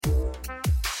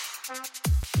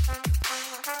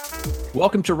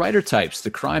Welcome to Writer Types,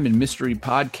 the crime and mystery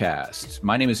podcast.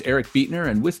 My name is Eric Beetner,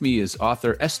 and with me is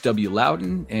author S.W.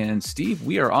 Loudon. And Steve,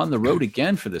 we are on the road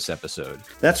again for this episode.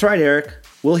 That's right, Eric.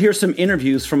 We'll hear some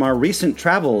interviews from our recent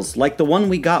travels, like the one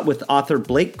we got with author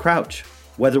Blake Crouch,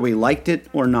 whether we liked it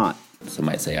or not. Some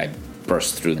might say I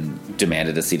burst through and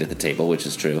demanded a seat at the table, which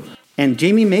is true. And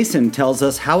Jamie Mason tells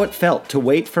us how it felt to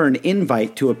wait for an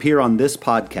invite to appear on this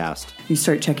podcast. You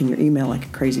start checking your email like a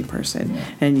crazy person,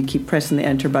 and you keep pressing the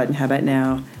enter button. How about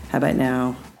now? How about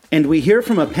now? And we hear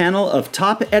from a panel of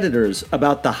top editors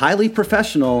about the highly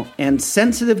professional and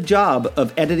sensitive job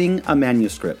of editing a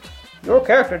manuscript. Your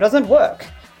character doesn't work.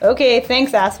 Okay,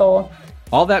 thanks, asshole.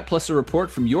 All that plus a report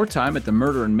from your time at the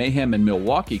Murder and Mayhem in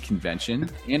Milwaukee convention,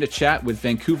 and a chat with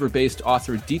Vancouver-based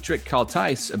author Dietrich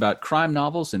Kaltheis about crime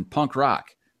novels and punk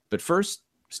rock. But first,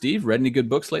 Steve, read any good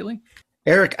books lately?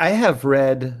 Eric, I have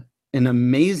read an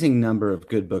amazing number of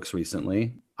good books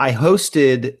recently. I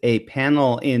hosted a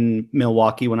panel in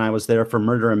Milwaukee when I was there for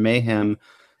Murder and Mayhem,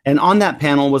 and on that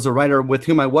panel was a writer with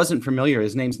whom I wasn't familiar.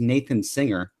 His name's Nathan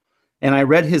Singer, and I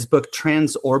read his book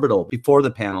Transorbital before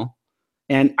the panel.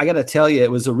 And I got to tell you,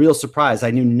 it was a real surprise.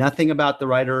 I knew nothing about the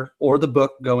writer or the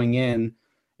book going in.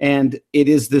 And it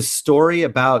is this story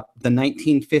about the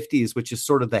 1950s, which is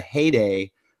sort of the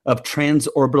heyday of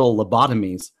transorbital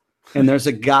lobotomies. And there's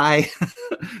a guy,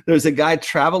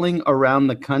 traveling around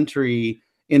the country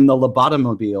in the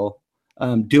lobotomobile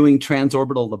doing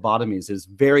transorbital lobotomies. It's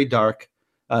very dark.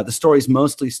 The story's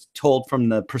mostly told from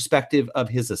the perspective of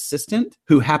his assistant,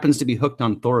 who happens to be hooked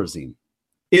on Thorazine.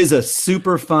 Is a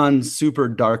super fun, super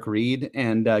dark read,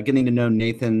 and getting to know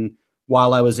Nathan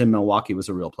while I was in Milwaukee was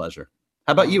a real pleasure.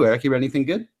 How about you, Eric? You read anything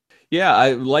good? Yeah,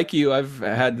 I've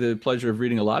had the pleasure of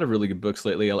reading a lot of really good books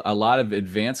lately, a lot of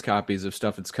advanced copies of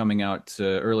stuff that's coming out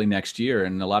early next year,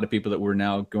 and a lot of people that we're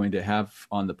now going to have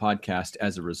on the podcast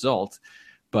as a result.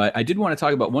 But I did want to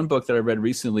talk about one book that I read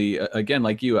recently, again,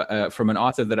 like you, from an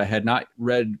author that I had not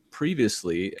read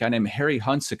previously, a guy named Harry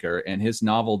Hunsaker, and his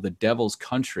novel, The Devil's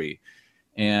Country.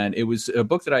 And it was a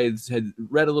book that I had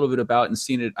read a little bit about and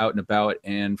seen it out and about,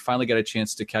 and finally got a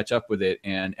chance to catch up with it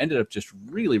and ended up just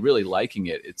really, really liking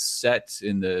it. It's set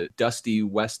in the dusty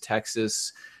West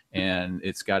Texas, and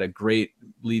it's got a great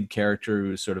lead character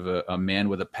who's sort of a man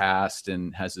with a past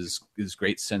and has his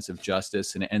great sense of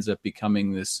justice. And it ends up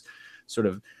becoming this sort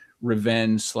of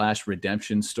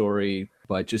revenge/redemption story,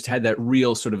 but just had that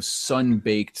real sort of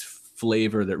sun-baked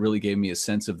flavor that really gave me a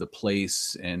sense of the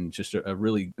place, and just a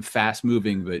really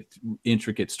fast-moving but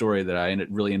intricate story that I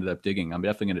really ended up digging. I'm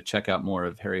definitely going to check out more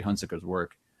of Harry Hunsaker's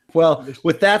work. Well,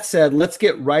 with that said, let's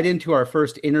get right into our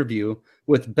first interview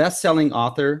with best-selling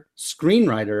author,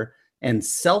 screenwriter, and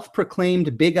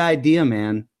self-proclaimed big idea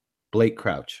man, Blake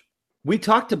Crouch. We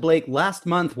talked to Blake last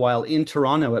month while in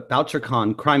Toronto at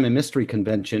BoucherCon Crime and Mystery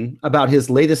Convention about his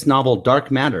latest novel,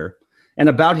 Dark Matter, and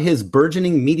about his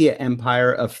burgeoning media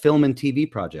empire of film and TV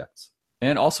projects.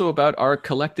 And also about our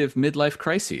collective midlife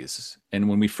crises. And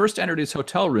when we first entered his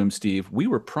hotel room, Steve, we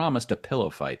were promised a pillow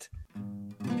fight.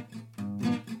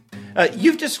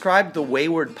 You've described the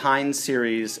Wayward Pines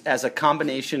series as a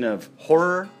combination of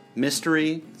horror,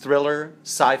 mystery, thriller,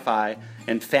 sci-fi,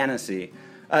 and fantasy.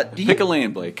 Pick a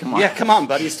lane, Blake. Come on. Yeah, come on,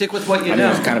 buddy. Stick with what you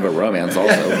know. It's kind of a romance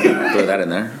also. Throw that in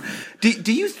there.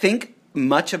 Do you think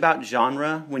much about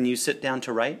genre when you sit down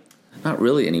to write? Not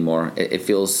really anymore. It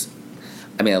feels...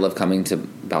 I mean, I love coming to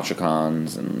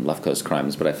BoucherCons and Left Coast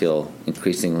Crimes, but I feel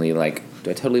increasingly like,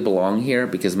 do I totally belong here?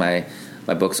 Because my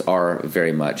books are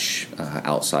very much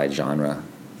outside genre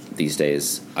these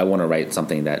days. I want to write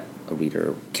something that a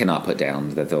reader cannot put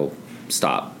down, that they'll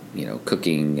stop,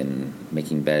 cooking and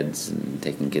making beds and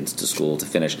taking kids to school to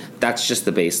finish. That's just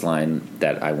the baseline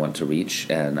that I want to reach,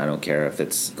 and I don't care if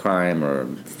it's crime or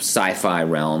sci-fi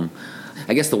realm.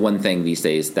 I guess the one thing these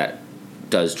days that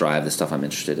does drive the stuff I'm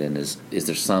interested in is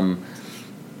there some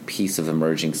piece of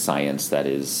emerging science that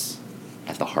is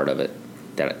at the heart of it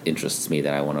that interests me,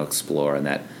 that I want to explore, and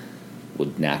that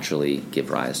would naturally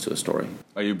give rise to a story.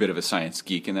 Are you a bit of a science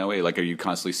geek in that way? Like, are you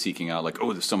constantly seeking out, like,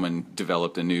 someone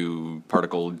developed a new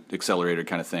particle accelerator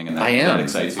kind of thing, and that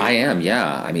excites you? I am,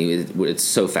 yeah. I mean, it's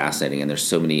so fascinating, and there's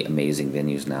so many amazing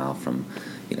venues now, from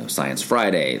Science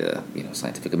Friday to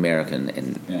Scientific American,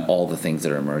 and all the things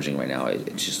that are emerging right now.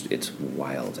 It's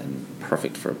wild and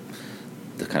perfect for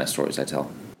the kind of stories I tell.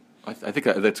 I think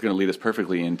that's going to lead us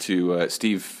perfectly into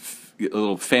Steve. A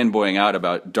little fanboying out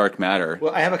about Dark Matter.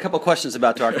 Well, I have a couple questions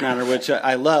about Dark Matter, which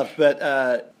I love,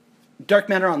 but Dark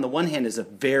Matter on the one hand is a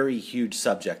very huge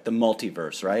subject, the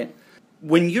multiverse, right?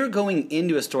 When you're going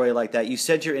into a story like that, you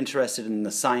said you're interested in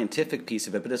the scientific piece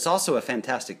of it, but it's also a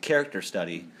fantastic character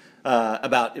study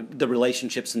about the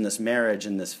relationships in this marriage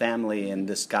and this family and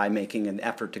this guy making an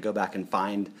effort to go back and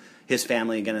find his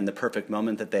family again in the perfect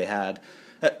moment that they had.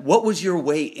 What was your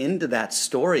way into that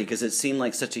story? Because it seemed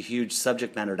like such a huge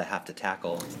subject matter to have to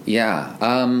tackle. Yeah.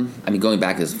 Going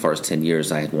back as far as 10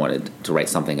 years, I had wanted to write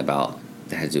something about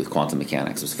that had to do with quantum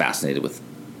mechanics. I was fascinated with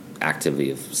activity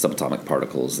of subatomic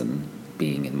particles and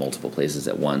being in multiple places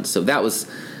at once. So I was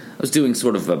doing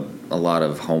sort of a lot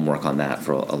of homework on that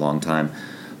for a long time.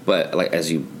 But like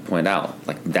as you point out,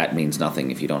 like that means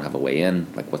nothing if you don't have a way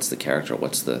in. Like what's the character?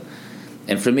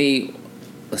 And for me,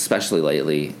 especially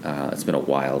lately, it's been a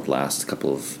wild last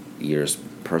couple of years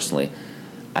personally.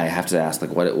 I have to ask,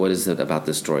 like, what is it about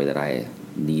this story that I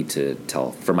need to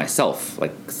tell for myself?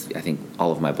 Like, I think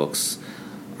all of my books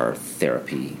are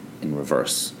therapy in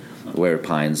reverse. Weird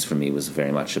Pines for me was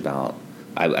very much about.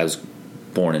 I was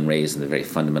born and raised in the very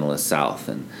fundamentalist South,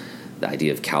 and the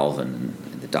idea of Calvin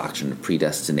and the doctrine of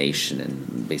predestination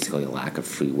and basically a lack of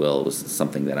free will was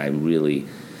something that I really,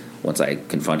 once I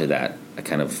confronted that, I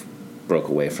kind of broke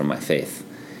away from my faith.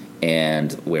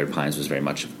 And Weird Pines was very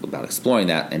much about exploring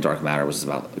that, and Dark Matter was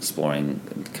about exploring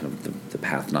kind of the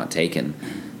path not taken.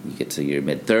 You get to your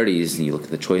mid-30s, and you look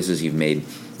at the choices you've made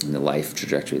in the life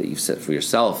trajectory that you've set for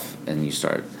yourself, and you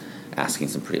start asking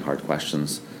some pretty hard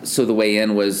questions. So the way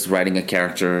in was writing a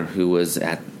character who was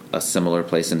at a similar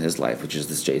place in his life, which is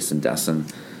this Jason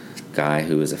Desson guy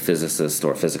who is a physicist,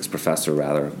 or a physics professor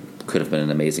rather, could have been an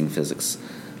amazing physics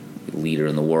leader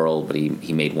in the world, but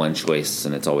he made one choice,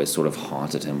 and it's always sort of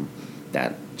haunted him,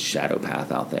 that shadow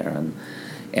path out there.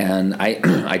 And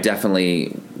I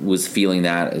definitely was feeling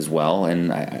that as well,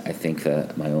 and I think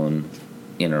that my own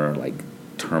inner like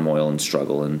turmoil and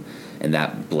struggle and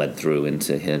that bled through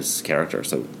into his character.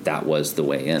 So that was the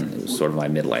way in. It was sort of my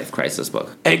midlife crisis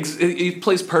book. It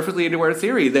plays perfectly into our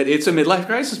theory that it's a midlife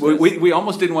crisis. We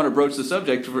almost didn't want to broach the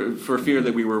subject for fear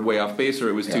that we were way off base or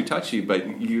it was too touchy,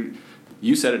 but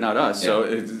you said it, not us, so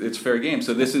it's fair game.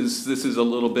 So this is a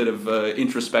little bit of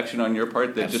introspection on your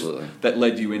part that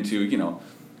led you into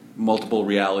multiple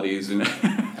realities and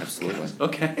Absolutely.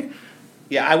 Okay.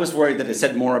 Yeah, I was worried that it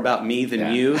said more about me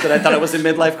than you, that I thought it was a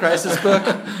midlife crisis book.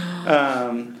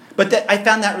 But I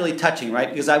found that really touching, right?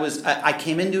 Because I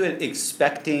came into it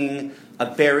expecting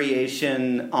a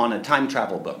variation on a time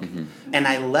travel book. Mm-hmm. And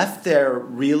I left there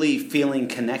really feeling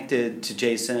connected to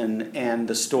Jason and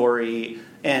the story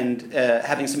and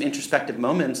having some introspective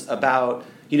moments about,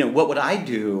 what would I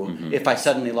do if I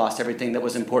suddenly lost everything that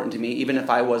was important to me, even if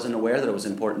I wasn't aware that it was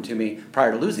important to me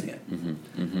prior to losing it.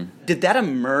 Mm-hmm. Mm-hmm. Did that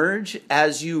emerge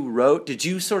as you wrote? Did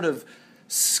you sort of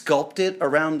sculpt it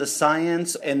around the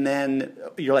science, and then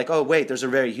you're like, oh, wait, there's a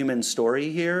very human story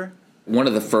here? One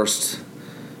of the first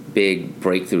big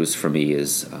breakthroughs for me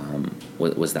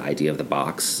was the idea of the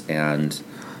box, and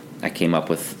I came up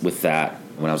with that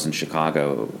when I was in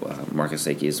Chicago. Marcus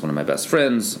Akey is one of my best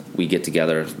friends. We get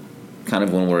together kind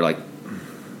of when we're like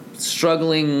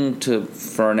struggling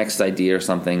for our next idea or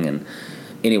something, and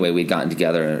anyway, we'd gotten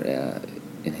together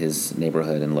in his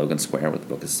neighborhood in Logan Square where the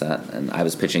book is set, and I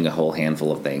was pitching a whole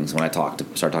handful of things. When I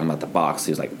started talking about the box,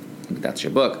 he was like, I think that's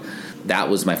your book. That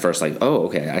was my first oh,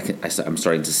 okay, I'm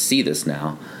starting to see this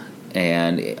now.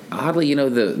 And oddly,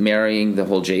 the marrying the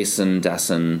whole Jason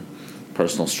Desson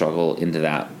personal struggle into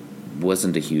that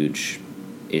wasn't a huge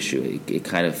issue. It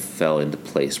kind of fell into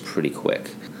place pretty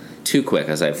quick. Too quick,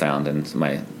 as I found in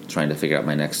my trying to figure out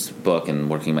my next book and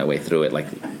working my way through it.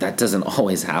 Like, that doesn't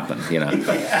always happen,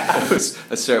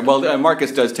 Well,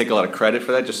 Marcus does take a lot of credit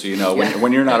for that, just so you know.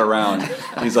 When you're not around,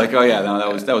 he's like, oh, yeah,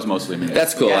 no, that was mostly me.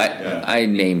 That's cool. Yeah. I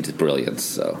named brilliance,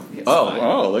 so.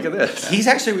 Oh, look at this. He's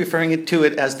actually referring to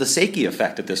it as the Saki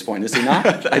effect at this point, is he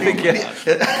not? I think,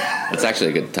 yeah. It's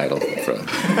actually a good title for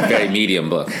a very medium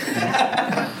book.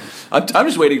 I'm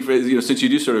just waiting for, since you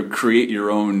do sort of create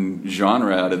your own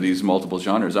genre out of these multiple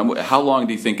genres, how long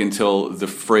do you think until the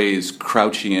phrase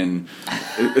Crouchian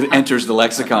enters the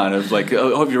lexicon of like,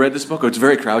 oh, have you read this book? Oh, it's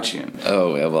very Crouchian.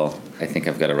 Oh, yeah, well, I think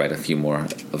I've got to write a few more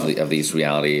of these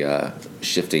reality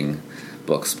shifting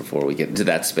books before we get into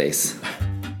that space.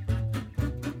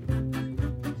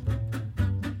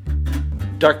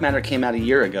 Dark Matter came out a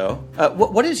year ago.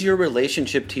 What is your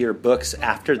relationship to your books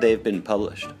after they've been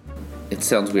published? It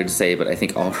sounds weird to say, but I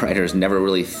think all writers never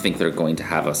really think they're going to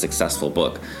have a successful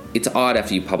book. It's odd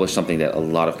after you publish something that a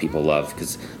lot of people love,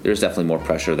 because there's definitely more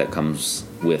pressure that comes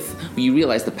with... You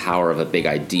realize the power of a big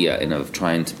idea and of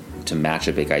trying to match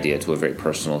a big idea to a very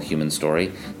personal human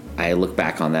story. I look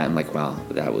back on that and I'm like, wow,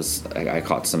 I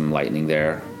caught some lightning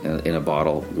there in a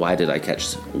bottle. Why did I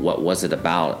catch... What was it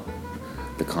about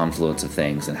the confluence of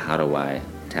things, and how do I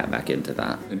tap back into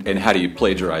that? And how do you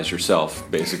plagiarize yourself,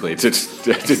 basically, to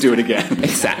do it again?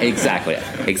 Exactly.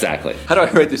 How do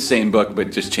I write the same book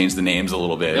but just change the names a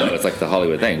little bit? No, it's like the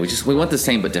Hollywood thing. We want the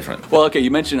same but different. Well, okay,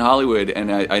 you mentioned Hollywood,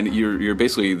 and you're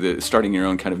basically starting your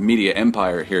own kind of media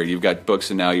empire here. You've got books,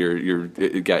 and now you're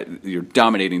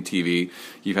dominating TV.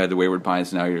 You've had The Wayward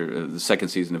Pines, now you're the second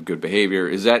season of Good Behavior.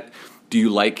 Do you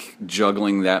like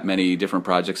juggling that many different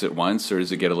projects at once, or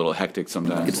does it get a little hectic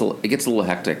sometimes? It gets a little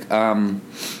hectic.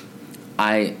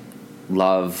 I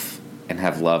love and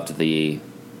have loved the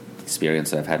experience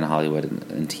that I've had in Hollywood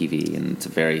and TV, and it's a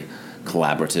very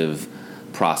collaborative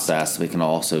process. We can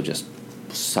also just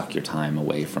suck your time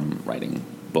away from writing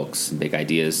books and big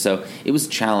ideas. So it was a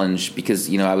challenge because,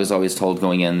 I was always told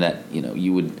going in that,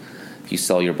 you would, if you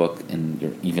sell your book and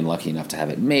you're even lucky enough to have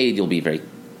it made, you'll be very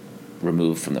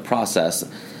removed from the process.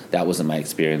 That wasn't my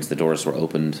experience. The doors were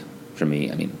opened for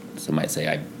me. I mean, some might say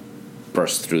I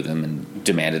burst through them and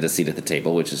demanded a seat at the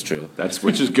table, which is true.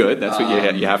 Which is good. That's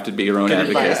what you have to be your own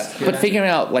advocate. But figuring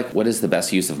out what is the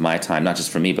best use of my time, not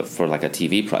just for me, but for a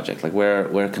TV project.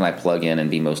 Where can I plug in and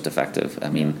be most effective? I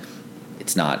mean,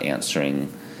 it's not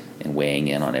answering and weighing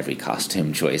in on every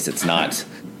costume choice. It's not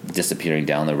disappearing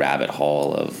down the rabbit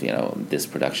hole of this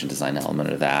production design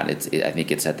element or that. I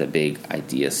think it's at the big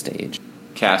idea stage.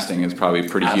 Casting is probably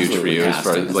pretty huge for you,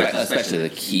 casting, as far as especially the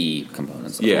key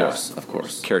components. Of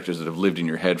course, characters that have lived in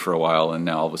your head for a while, and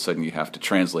now all of a sudden you have to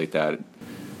translate that.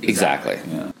 Exactly.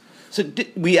 Yeah. So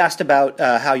we asked about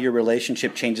how your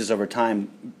relationship changes over time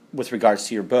with regards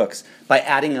to your books. By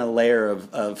adding a layer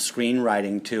of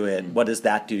screenwriting to it, what does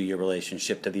that do to your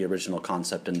relationship to the original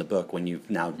concept in the book when you've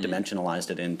now dimensionalized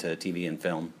it into TV and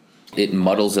film? It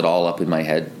muddles it all up in my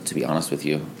head, to be honest with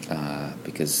you,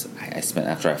 because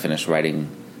after I finished writing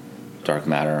Dark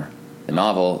Matter, the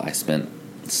novel, I spent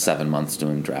 7 months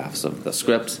doing drafts of the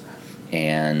script,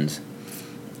 and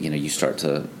you start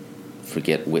to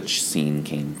forget which scene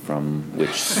came from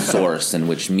which source and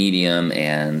which medium,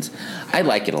 and I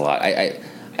like it a lot.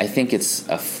 I think it's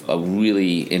a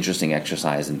really interesting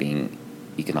exercise in being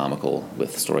economical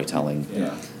with storytelling.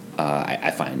 Yeah.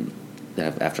 I find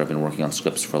that after I've been working on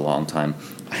scripts for a long time,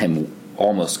 I'm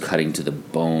almost cutting to the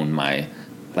bone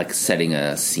setting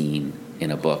a scene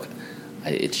in a book.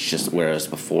 It's just, whereas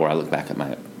before I look back at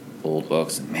my old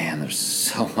books and man, there's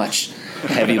so much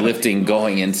heavy lifting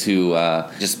going into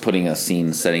just putting a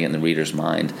scene, setting it in the reader's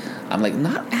mind. I'm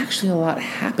not actually a lot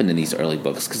happened in these early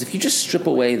books, because if you just strip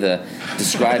away the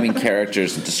describing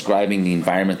characters and describing the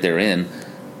environment they're in,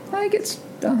 it's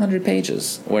 100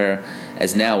 pages.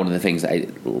 Whereas now, one of the things I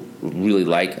really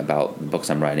like about the books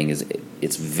I'm writing is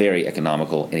it's very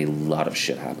economical and a lot of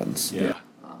shit happens. Yeah.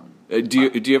 Do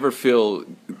you ever feel,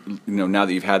 now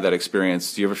that you've had that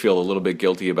experience, do you ever feel a little bit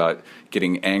guilty about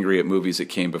getting angry at movies that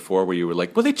came before where you were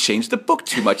like, well, they changed the book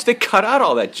too much, they cut out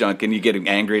all that junk, and you get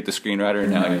angry at the screenwriter,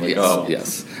 and now you're like,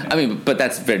 yes. I mean, but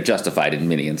that's very justified in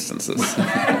many instances.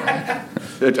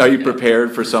 Are you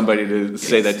prepared for somebody to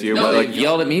say that to you? No, they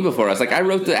yelled at me before. I was like, I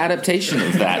wrote the adaptation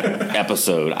of that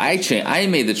episode. I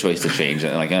made the choice to change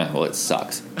it. I'm well, it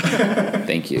sucks.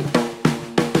 Thank you.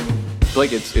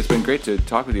 Blake, it's been great to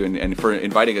talk with you and for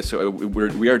inviting us. So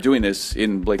we are doing this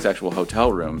in Blake's actual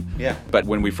hotel room. Yeah. But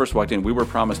when we first walked in, we were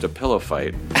promised a pillow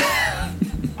fight.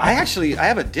 I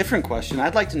have a different question.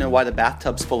 I'd like to know why the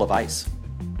bathtub's full of ice.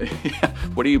 Yeah.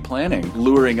 What are you planning?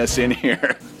 Luring us in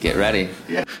here? Get ready.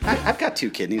 Yeah. I've got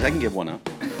 2 kidneys. I can give one up.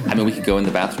 I mean, we could go in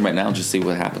the bathroom right now and just see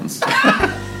what happens.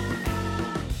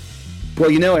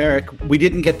 Well, Eric, we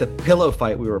didn't get the pillow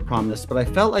fight we were promised, but I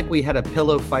felt like we had a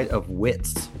pillow fight of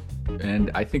wits.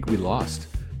 And I think we lost.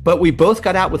 But we both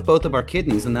got out with both of our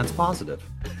kidneys, and that's positive.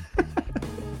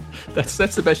 That's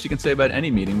the best you can say about any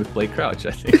meeting with Blake Crouch,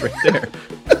 I think, right there.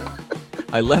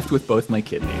 I left with both my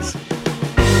kidneys.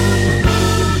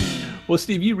 Well,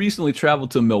 Steve, you recently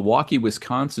traveled to Milwaukee,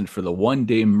 Wisconsin for the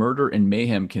one-day Murder and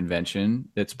Mayhem convention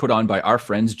that's put on by our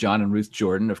friends John and Ruth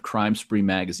Jordan of Crime Spree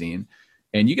magazine.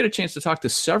 And you get a chance to talk to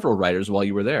several writers while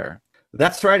you were there.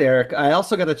 That's right, Eric. I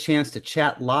also got a chance to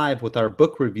chat live with our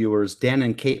book reviewers, Dan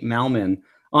and Kate Malman,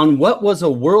 on what was a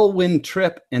whirlwind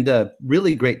trip and a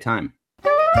really great time.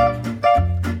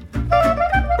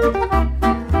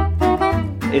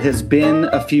 It has been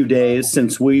a few days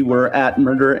since we were at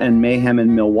Murder and Mayhem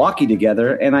in Milwaukee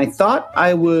together, and I thought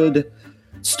I would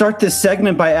start this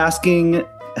segment by asking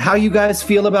how you guys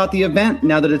feel about the event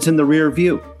now that it's in the rear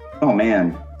view. Oh,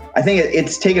 man. I think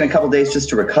it's taken a couple days just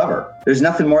to recover. There's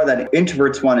nothing more that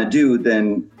introverts want to do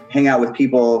than hang out with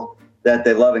people that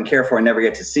they love and care for and never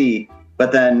get to see.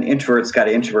 But then introverts got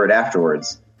to introvert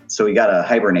afterwards. So we got to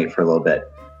hibernate for a little bit.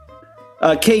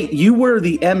 Kate, you were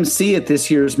the MC at this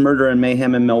year's Murder and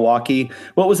Mayhem in Milwaukee.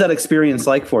 What was that experience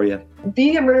like for you?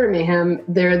 Being at Murder and Mayhem,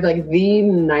 they're like the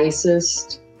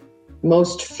nicest,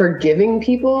 most forgiving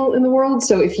people in the world.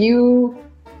 So if you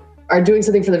are doing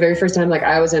something for the very first time, like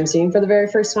I was MCing for the very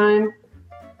first time,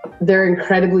 they're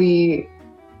incredibly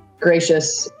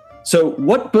gracious. So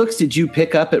what books did you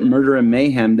pick up at Murder and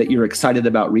Mayhem that you're excited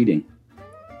about reading?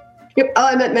 Yep.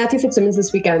 I met Matthew Fitzsimmons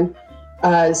this weekend.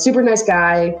 Super nice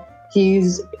guy.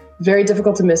 He's very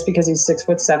difficult to miss because he's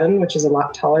 6'7", which is a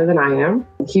lot taller than I am.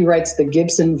 He writes the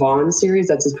Gibson Vaughn series.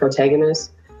 That's his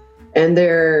protagonist. And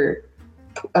they're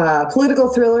political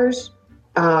thrillers.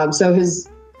 So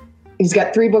he's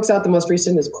got 3 books out. The most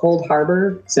recent is Cold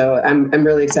Harbor. So I'm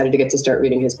really excited to get to start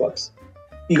reading his books.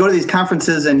 You go to these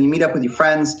conferences and you meet up with your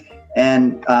friends,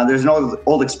 and there's an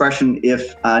old expression,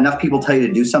 if enough people tell you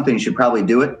to do something, you should probably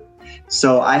do it.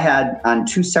 So I had, on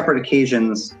 2 separate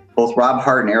occasions, both Rob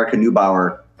Hart and Erica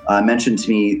Neubauer mentioned to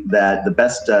me that the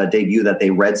best debut that they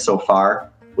read so far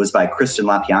was by Kristen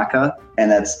LaPianca,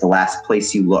 and that's The Last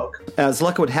Place You Look. As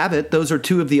luck would have it, those are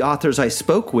 2 of the authors I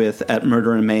spoke with at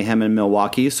Murder and Mayhem in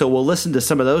Milwaukee, so we'll listen to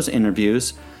some of those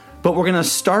interviews. But we're going to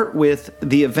start with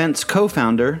the event's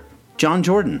co-founder, John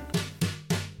Jordan.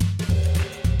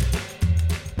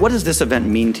 What does this event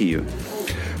mean to you?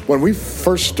 When we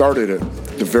first started it,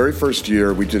 the very first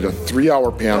year, we did a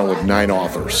 3-hour panel with 9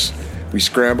 authors. We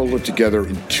scrambled it together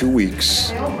in 2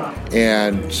 weeks,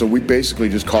 and so we basically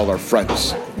just called our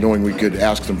friends, knowing we could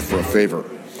ask them for a favor.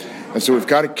 And so we've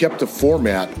got to keep the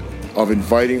format of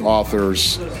inviting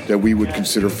authors that we would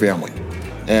consider family.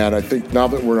 And I think now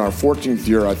that we're in our 14th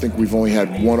year, I think we've only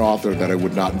had 1 author that I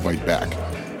would not invite back.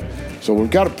 So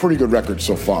we've got a pretty good record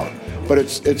so far. But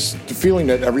it's the feeling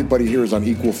that everybody here is on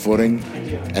equal footing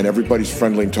and everybody's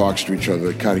friendly and talks to each other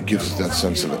that kind of gives us that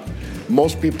sense of it.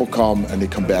 Most people come and they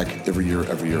come back every year.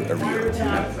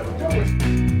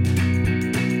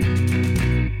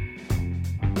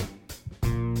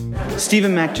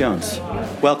 Stephen Mac Jones,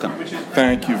 welcome.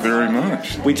 Thank you very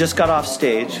much. We just got off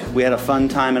stage. We had a fun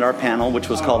time at our panel, which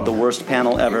was called The Worst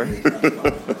Panel Ever.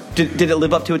 Did it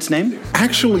live up to its name?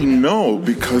 Actually, no,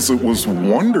 because it was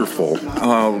wonderful.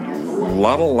 A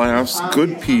lot of laughs,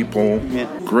 good people,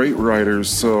 great writers,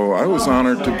 so I was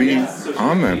honored to be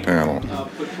on that panel.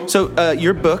 So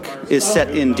your book is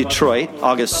set in Detroit,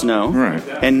 August Snow, right?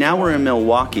 And now we're in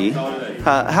Milwaukee.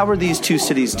 How are these 2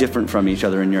 cities different from each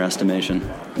other in your estimation?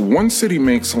 One city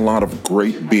makes a lot of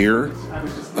great beer,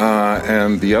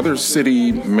 and the other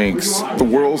city makes the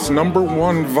world's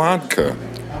 #1 vodka.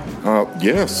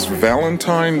 Yes,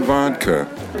 Valentine Vodka,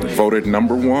 voted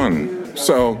 #1.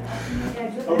 So,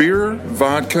 beer,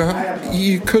 vodka,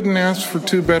 you couldn't ask for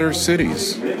 2 better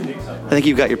cities. I think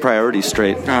you've got your priorities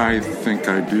straight. I think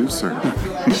I do, sir.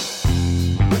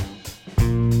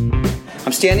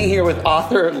 I'm standing here with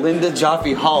author Linda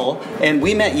Jaffe Hull, and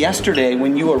we met yesterday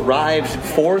when you arrived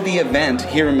for the event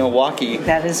here in Milwaukee.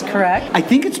 That is correct. I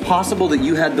think it's possible that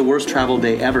you had the worst travel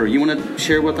day ever. You want to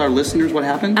share with our listeners what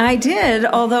happened? I did,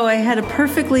 although I had a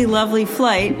perfectly lovely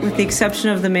flight, with the exception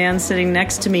of the man sitting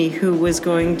next to me who was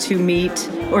going to meet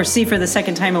or see for the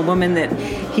second time a woman that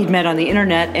he'd met on the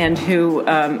internet and who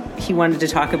he wanted to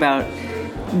talk about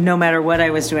no matter what I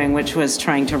was doing, which was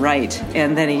trying to write.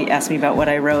 And then he asked me about what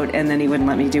I wrote, and then he wouldn't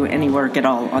let me do any work at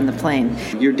all on the plane.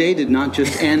 Your day did not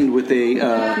just end with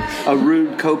a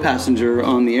rude co-passenger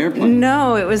on the airplane.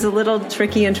 No, it was a little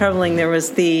tricky and troubling. There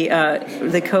was the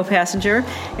co-passenger,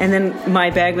 and then my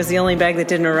bag was the only bag that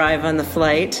didn't arrive on the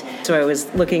flight. So I was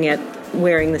looking at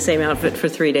wearing the same outfit for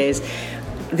 3 days.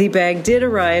 The bag did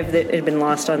arrive that had been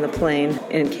lost on the plane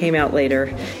and came out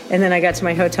later. And then I got to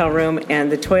my hotel room and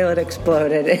the toilet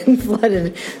exploded and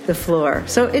flooded the floor.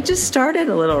 So it just started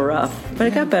a little rough, but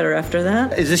it got better after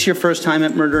that. Is this your first time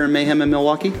at Murder and Mayhem in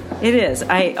Milwaukee? It is.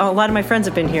 A lot of my friends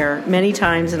have been here many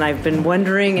times, and I've been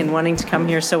wondering and wanting to come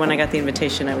here. So when I got the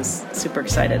invitation, I was super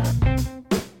excited.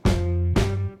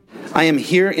 I am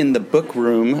here in the book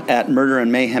room at Murder and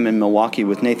Mayhem in Milwaukee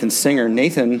with Nathan Singer.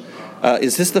 Nathan,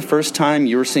 is this the first time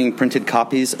you're seeing printed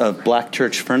copies of Black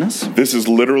Church Furnace? This is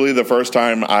literally the first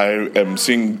time I am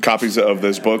seeing copies of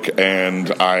this book,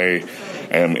 and I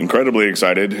am incredibly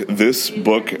excited. This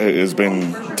book has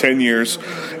been 10 years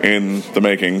in the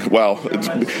making. Well, it's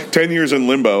 10 years in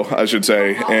limbo, I should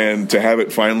say, and to have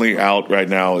it finally out right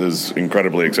now is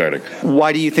incredibly exciting.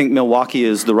 Why do you think Milwaukee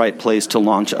is the right place to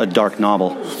launch a dark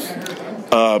novel?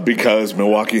 Because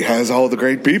Milwaukee has all the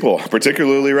great people,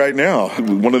 particularly right now.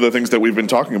 One of the things that we've been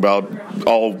talking about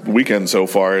all weekend so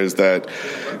far is that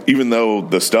even though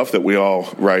the stuff that we all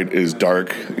write is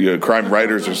dark, crime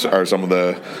writers are some of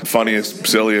the funniest,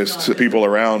 silliest people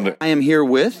around. I am here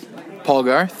with Paul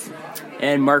Garth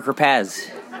And Mark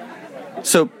Rapaz.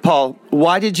 So, Paul,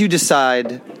 why did you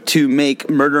decide to make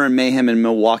Murder and Mayhem in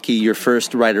Milwaukee your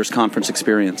first writers' conference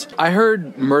experience? I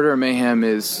heard Murder and Mayhem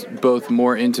is both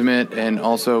more intimate and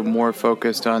also more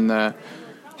focused on the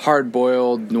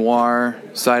hard-boiled noir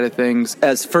side of things.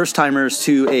 As first-timers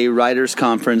to a writers'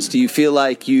 conference, do you feel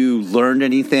like you learned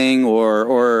anything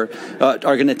or are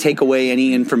going to take away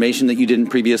any information that you didn't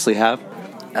previously have?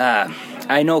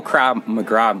 I know Krav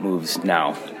Maga moves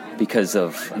now because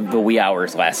of the wee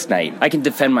hours last night. I can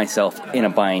defend myself in a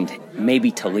bind, maybe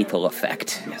to lethal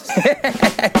effect.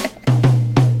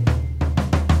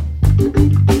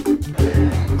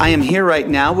 I am here right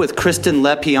now with Kristen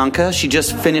LePianca. She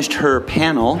just finished her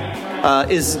panel.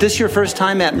 Is this your first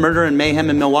time at Murder and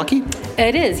Mayhem in Milwaukee?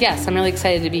 It is, yes. I'm really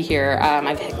excited to be here.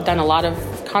 I've done a lot of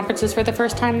conferences for the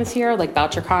first time this year, like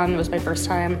BoucherCon was my first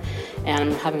time, and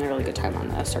I'm having a really good time on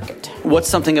the circuit. What's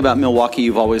something about Milwaukee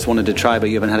you've always wanted to try but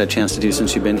you haven't had a chance to do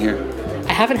since you've been here?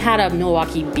 I haven't had a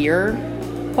Milwaukee beer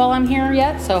while I'm here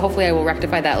yet, so hopefully I will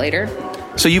rectify that later.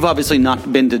 So you've obviously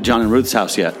not been to John and Ruth's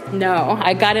house yet? No,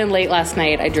 I got in late last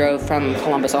night. I drove from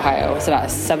Columbus, Ohio. It's about a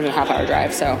 7.5-hour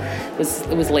drive, so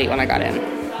it was late when I got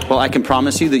in. Well, I can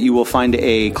promise you that you will find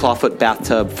a clawfoot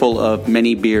bathtub full of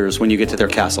many beers when you get to their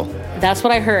castle. That's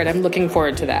what I heard. I'm looking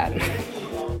forward to that.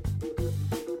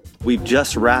 We've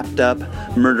just wrapped up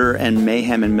Murder and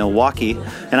Mayhem in Milwaukee,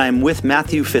 and I'm with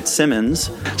Matthew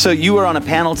Fitzsimmons. So you were on a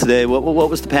panel today. What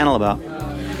was the panel about?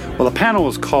 Well, the panel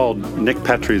was called Nick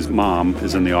Petrie's Mom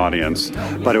is in the audience,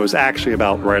 but it was actually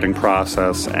about writing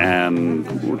process and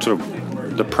sort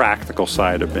of the practical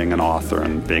side of being an author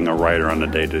and being a writer on a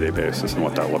day-to-day basis and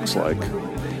what that looks like.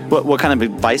 What kind of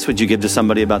advice would you give to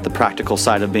somebody about the practical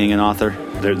side of being an author?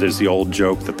 There's the old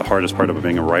joke that the hardest part of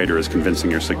being a writer is convincing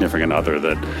your significant other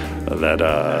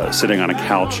that sitting on a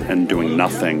couch and doing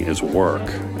nothing is work.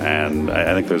 And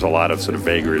I think there's a lot of sort of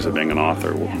vagaries of being an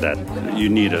author that you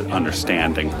need an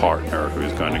understanding partner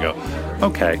who's going to go,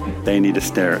 okay, they need to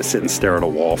sit and stare at a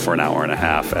wall for an hour and a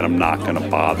half, and I'm not going to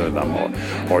bother them,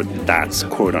 or that's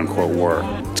quote-unquote work.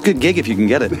 It's a good gig if you can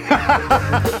get it.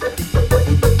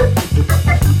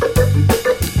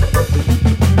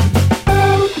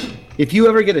 If you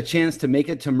ever get a chance to make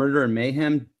it to Murder and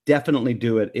Mayhem, definitely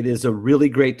do it. It is a really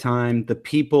great time. The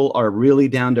people are really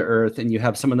down to earth, and you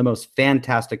have some of the most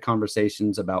fantastic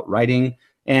conversations about writing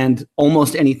and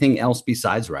almost anything else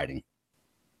besides writing.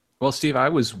 Well, Steve, I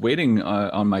was waiting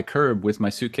on my curb with my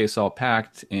suitcase all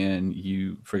packed, and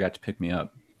you forgot to pick me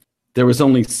up. There was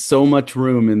only so much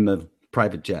room in the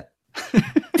private jet.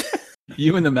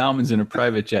 You and the Malmans in a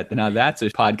private jet. Now that's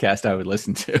a podcast I would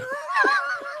listen to.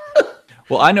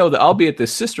 Well, I know that I'll be at the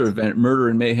sister event, Murder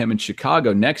and Mayhem in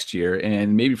Chicago next year,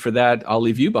 and maybe for that, I'll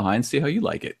leave you behind, see how you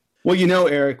like it. Well, you know,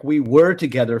 Eric, we were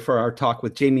together for our talk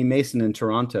with Jamie Mason in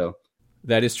Toronto.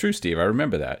 That is true, Steve. I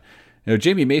remember that. You know,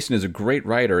 Jamie Mason is a great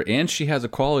writer, and she has a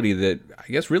quality that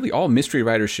I guess really all mystery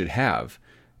writers should have,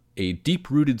 a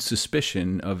deep-rooted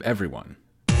suspicion of everyone.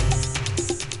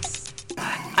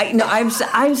 I'm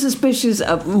suspicious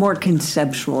of more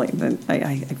conceptually than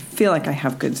I feel like I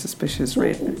have good suspicions.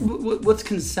 Right? What's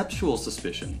conceptual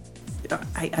suspicion?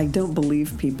 I don't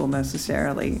believe people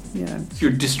necessarily. Yeah. So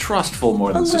you're distrustful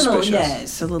more than suspicious.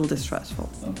 Yes, a little distrustful.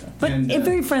 Okay. But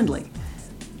very friendly.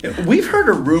 We've heard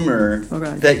a rumor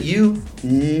that you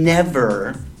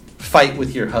never fight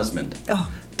with your husband. Oh.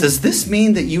 Does this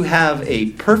mean that you have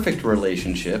a perfect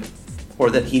relationship or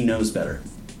that he knows better?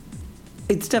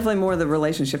 It's definitely more the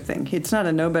relationship thing. It's not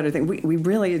a no better thing. We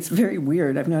really, it's very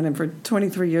weird. I've known him for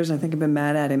 23 years. And I think I've been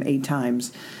mad at him 8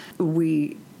 times.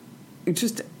 We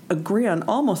just agree on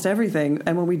almost everything.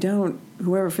 And when we don't,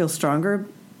 whoever feels stronger,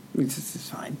 it's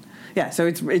fine. Yeah, so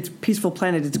it's Peaceful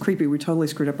Planet. It's creepy. We totally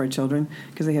screwed up our children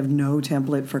because they have no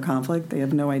template for conflict. They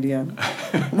have no idea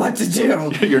what to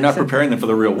do. You're not preparing them for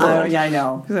the real world. Yeah, I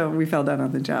know. So we fell down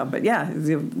on the job. But yeah,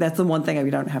 that's the one thing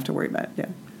we don't have to worry about. Yeah.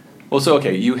 Well, so,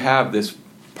 okay, you have this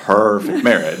perfect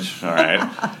marriage, all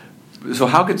right? So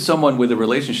how could someone with a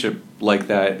relationship like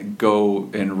that go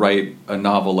and write a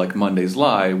novel like Monday's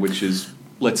Lie, which is,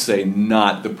 let's say,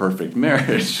 not the perfect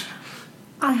marriage?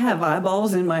 I have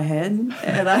eyeballs in my head,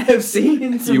 and I have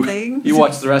seen some things. You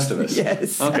watch the rest of us?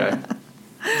 Yes. Okay.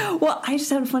 Well, I just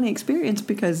had a funny experience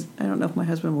because I don't know if my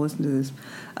husband will listen to this.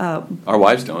 Our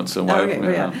wives don't, so why?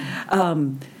 Okay, yeah.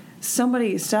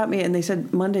 Somebody stopped me and they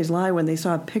said Monday's Lie when they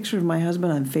saw a picture of my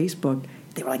husband on Facebook.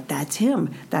 They were like, "That's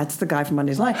him. That's the guy from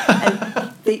Monday's Lie."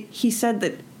 And he said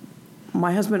that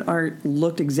my husband Art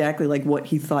looked exactly like what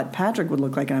he thought Patrick would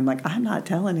look like, and I'm like, I'm not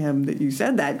telling him that you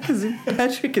said that because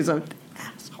Patrick is an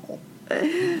asshole.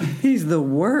 He's the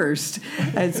worst.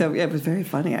 And so yeah, it was very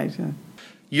funny.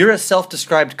 You're a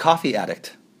self-described coffee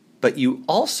addict, but you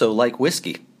also like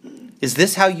whiskey. Is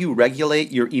this how you regulate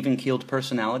your even-keeled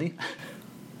personality?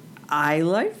 I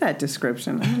like that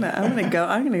description. I'm gonna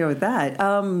go with that.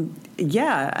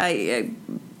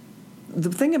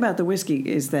 The thing about the whiskey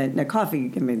is that now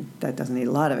coffee, I mean, that doesn't need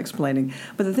a lot of explaining.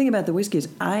 But the thing about the whiskey is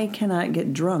I cannot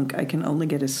get drunk. I can only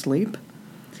get asleep.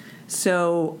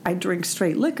 So I drink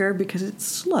straight liquor because it's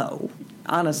slow.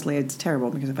 Honestly, it's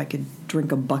terrible because if I could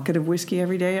drink a bucket of whiskey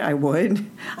every day, I would.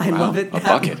 I love it. A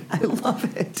bucket. I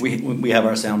love it. We have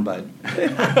our soundbite.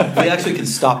 We actually can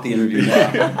stop the interview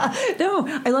now. No,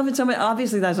 I love it so much.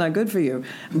 Obviously, that's not good for you,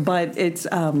 but it's.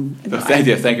 Thank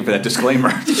you for that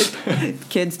disclaimer.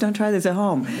 Kids, don't try this at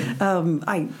home.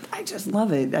 I just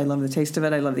love it. I love the taste of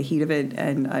it. I love the heat of it,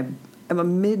 and I'm a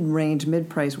mid-range,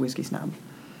 mid-price whiskey snob.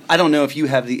 I don't know if you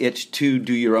have the itch to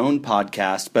do your own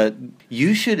podcast, but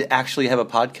you should actually have a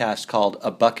podcast called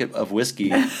A Bucket of Whiskey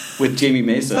with Jamie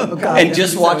Mason and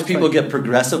just watch people get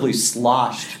progressively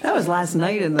sloshed. That was last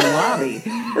night in the lobby.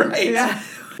 Right. Yeah.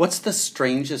 What's the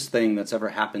strangest thing that's ever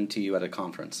happened to you at a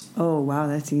conference? Oh, wow,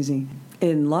 that's easy.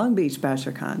 In Long Beach,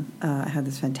 BoucherCon, I had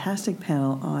this fantastic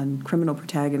panel on criminal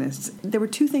protagonists. There were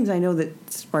two things I know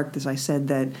that sparked this. I said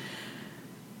that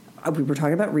we were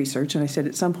talking about research, and I said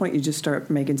at some point you just start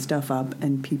making stuff up,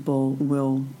 and people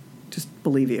will just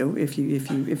believe you if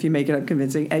you make it up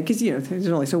convincing. Because there's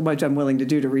only so much I'm willing to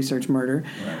do to research murder.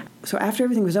 Right. So after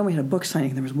everything was done, we had a book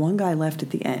signing. There was one guy left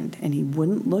at the end, and he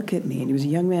wouldn't look at me. And he was a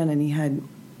young man, and he had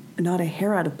not a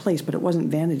hair out of place, but it wasn't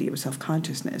vanity; it was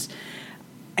self-consciousness.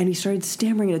 And he started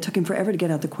stammering, and it took him forever to get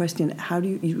out the question.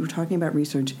 You were talking about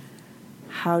research.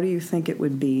 How do you think it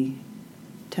would be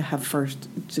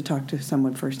to talk to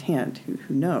someone firsthand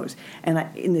who knows? And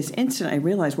in this instant, I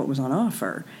realized what was on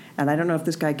offer. And I don't know if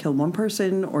this guy killed one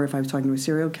person or if I was talking to a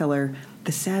serial killer.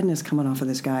 The sadness coming off of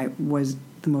this guy was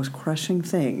the most crushing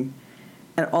thing.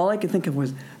 And all I could think of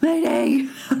was, Mayday,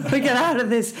 get out of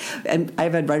this. And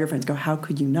I've had writer friends go, how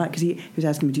could you not? Because he was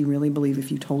asking me, do you really believe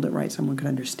if you told it right, someone could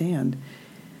understand?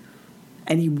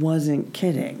 And he wasn't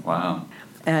kidding. Wow.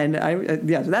 And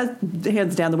so that's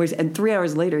hands down the ways. And 3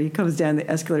 hours later, he comes down the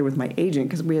escalator with my agent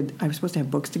because I was supposed to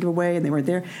have books to give away, and they weren't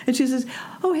there. And she says,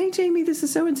 "Oh, hey, Jamie, this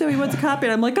is so and so. He wants a copy."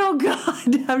 And I'm like, "Oh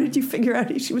God, how did you figure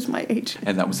out she was my agent?"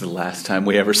 And that was the last time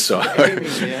we ever saw her.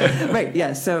 Yeah. Right?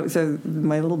 Yeah. So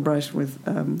my little brush with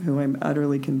who I'm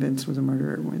utterly convinced was a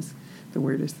murderer was the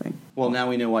weirdest thing. Well, now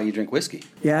we know why you drink whiskey.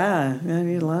 Yeah, I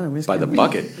need a lot of whiskey. By the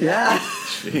bucket. Yeah.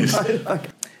 Jeez. By the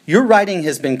bucket. Your writing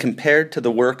has been compared to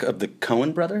the work of the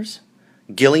Coen brothers,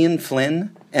 Gillian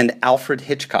Flynn, and Alfred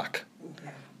Hitchcock.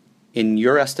 In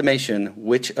your estimation,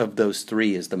 which of those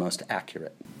three is the most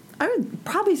accurate? I would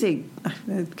probably say,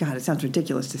 God, it sounds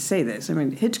ridiculous to say this. I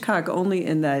mean, Hitchcock only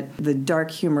in that the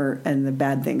dark humor and the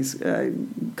bad things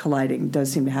colliding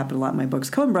does seem to happen a lot in my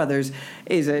books. Coen brothers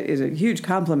is a huge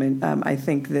compliment. I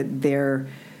think that they're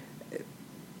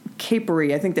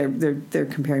capery. I think they're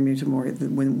comparing me to more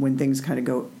when things kind of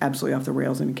go absolutely off the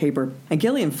rails and caper. And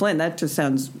Gillian Flynn, that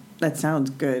sounds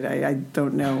good. I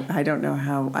don't know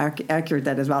how accurate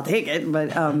that is. I'll take it,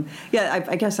 but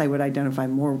I guess I would identify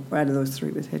more out of those three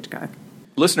with Hitchcock.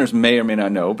 Listeners may or may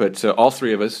not know, but all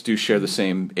three of us do share the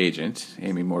same agent,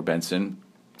 Amy Moore Benson.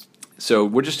 So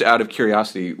we're just out of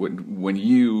curiosity. When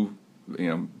you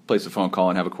place a phone call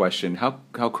and have a question, how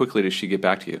quickly does she get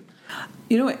back to you?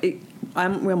 You know what?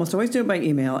 We almost always do it by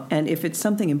email, and if it's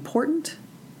something important,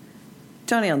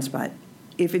 Johnny on the spot.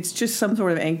 If it's just some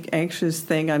sort of anxious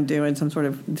thing I'm doing, some sort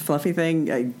of fluffy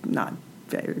thing, not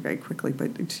very, very quickly,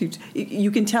 but you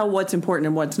can tell what's important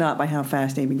and what's not by how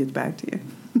fast Amy gets back to you.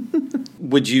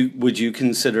 Would you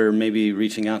consider maybe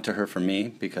reaching out to her for me?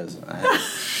 Because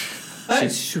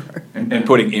sure. And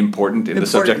putting important in the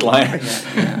subject line.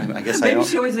 Yeah, I guess Maybe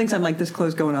she always thinks I'm like this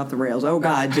close going off the rails. Oh,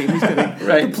 God, Jamie's going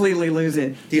to completely lose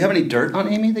it. Do you have any dirt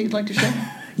on Amy that you'd like to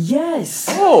share? Yes.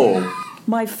 Oh.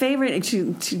 My favorite,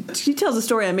 she tells a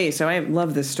story on me, so I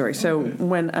love this story. So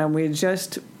when we had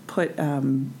just put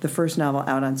the first novel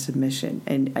out on submission,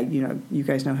 and you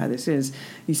guys know how this is,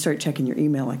 you start checking your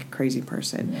email like a crazy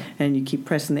person, and you keep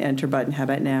pressing the enter button. How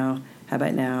about now? How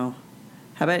about now?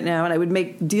 How about now? And I would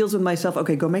make deals with myself.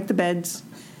 Okay, go make the beds,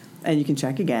 and you can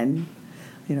check again.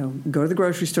 Go to the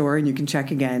grocery store, and you can check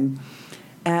again.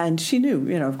 And she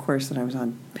knew, of course, that I was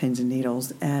on pins and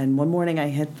needles. And one morning I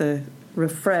hit the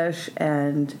refresh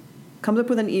and comes up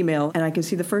with an email, and I can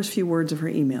see the first few words of her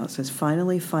email. It says,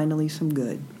 finally, some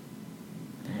good.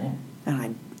 Oh.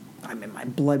 And I'm in my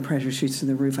blood pressure shoots through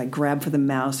the roof. I grab for the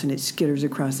mouse, and it skitters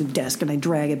across the desk, and I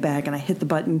drag it back, and I hit the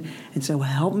button. And so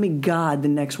help me God, the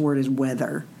next word is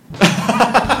weather.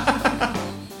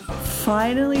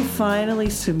 finally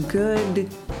some good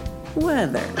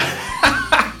weather.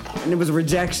 And it was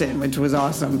rejection, which was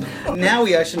awesome. Now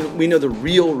we know the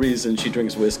real reason she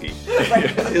drinks whiskey.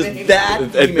 Is that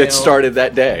email it started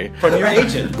that day from your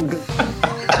agent.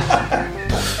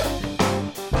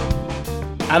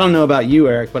 I don't know about you,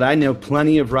 Eric, but I know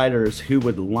plenty of writers who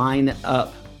would line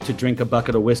up to drink a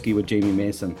bucket of whiskey with Jamie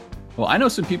Mason. Well, I know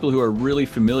some people who are really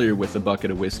familiar with a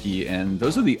bucket of whiskey, and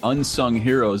those are the unsung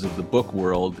heroes of the book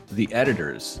world, the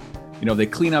editors. You know, they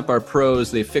clean up our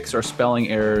prose, they fix our spelling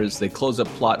errors, they close up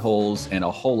plot holes, and a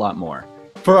whole lot more.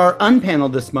 For our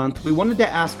Unpanel this month, we wanted to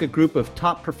ask a group of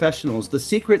top professionals the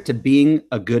secret to being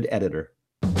a good editor.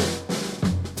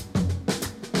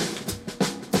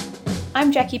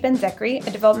 I'm Jackie Benzekri, a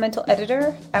developmental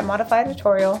editor at Modify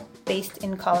Editorial based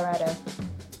in Colorado.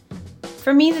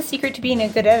 For me, the secret to being a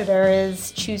good editor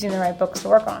is choosing the right books to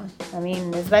work on. I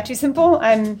mean, is that too simple?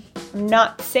 I'm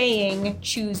not saying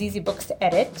choose easy books to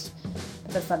edit,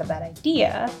 but that's not a bad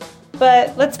idea.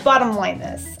 But let's bottom line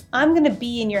this. I'm going to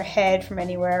be in your head from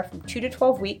anywhere from 2 to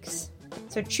 12 weeks,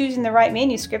 so choosing the right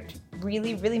manuscript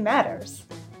really, really matters.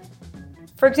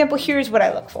 For example, here's what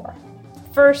I look for.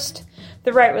 First,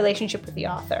 the right relationship with the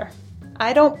author.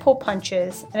 I don't pull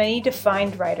punches, and I need to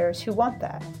find writers who want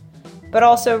that. But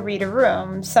also read a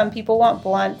room. Some people want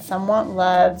blunt, some want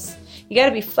loves. You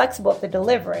gotta be flexible at the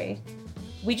delivery.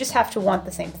 We just have to want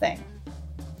the same thing.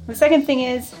 The second thing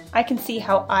is, I can see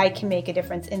how I can make a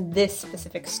difference in this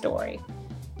specific story.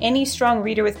 Any strong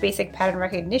reader with basic pattern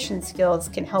recognition skills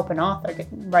can help an author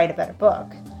write a better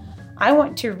book. I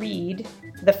want to read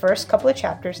the first couple of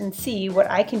chapters and see what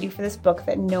I can do for this book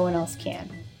that no one else can.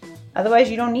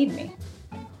 Otherwise, you don't need me.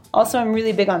 Also, I'm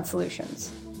really big on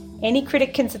solutions. Any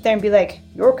critic can sit there and be like,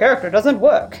 your character doesn't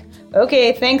work.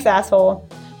 Okay, thanks, asshole.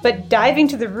 But diving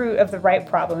to the root of the right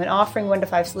problem and offering 1 to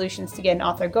 5 solutions to get an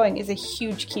author going is a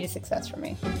huge key to success for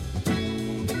me.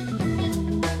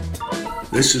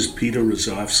 This is Peter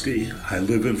Rozovsky. I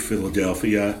live in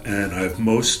Philadelphia, and I've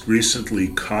most recently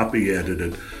copy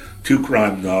edited 2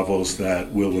 crime novels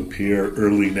that will appear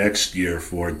early next year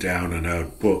for Down and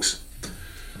Out Books.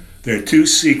 There are 2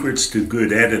 secrets to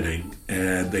good editing,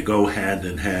 and they go hand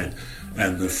in hand.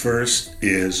 And the first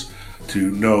is to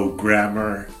know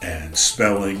grammar and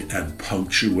spelling and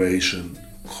punctuation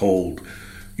cold.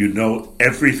 You know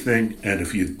everything, and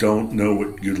if you don't know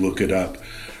it, you look it up.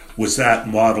 Was that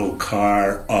model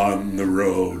car on the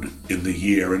road in the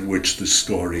year in which the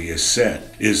story is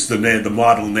set? Is the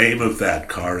model name of that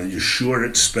car, are you sure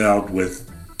it's spelled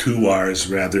with 2 R's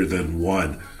rather than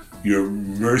 1? You're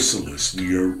merciless,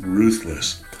 you're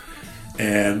ruthless.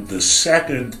 And the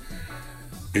second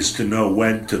is to know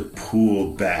when to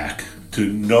pull back,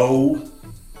 to know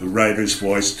the writer's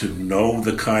voice, to know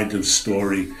the kind of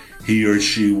story he or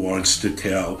she wants to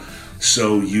tell,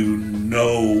 so you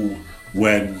know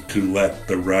when to let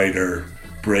the writer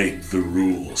break the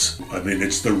rules. I mean,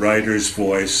 it's the writer's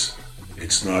voice,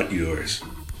 it's not yours.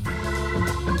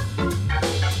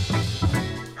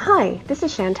 Hi, this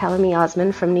is Chantal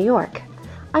Osman from New York.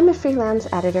 I'm a freelance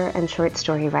editor and short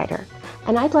story writer,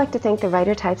 and I'd like to thank the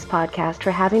Writer Types podcast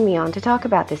for having me on to talk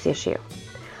about this issue.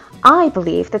 I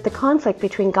believe that the conflict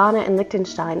between Ghana and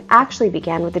Liechtenstein actually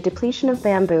began with the depletion of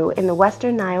bamboo in the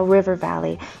Western Nile River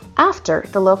Valley after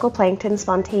the local plankton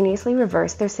spontaneously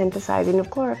reversed their synthesizing of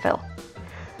chlorophyll.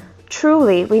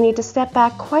 Truly, we need to step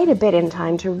back quite a bit in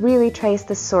time to really trace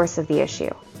the source of the issue.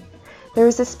 There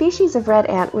is a species of red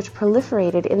ant which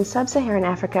proliferated in sub-Saharan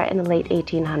Africa in the late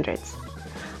 1800s.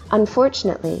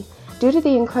 Unfortunately, due to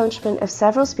the encroachment of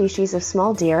several species of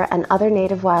small deer and other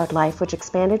native wildlife which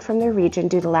expanded from their region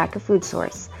due to lack of food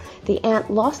source, the ant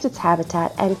lost its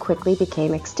habitat and quickly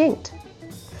became extinct.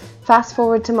 Fast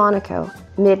forward to Monaco,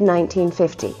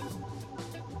 mid-1950.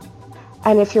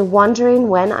 And if you're wondering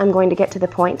when I'm going to get to the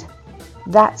point,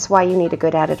 that's why you need a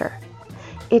good editor.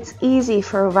 It's easy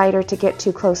for a writer to get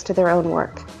too close to their own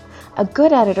work. A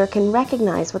good editor can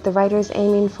recognize what the writer is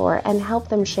aiming for and help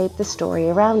them shape the story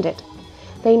around it.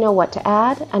 They know what to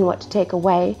add and what to take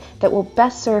away that will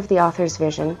best serve the author's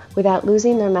vision without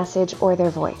losing their message or their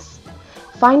voice.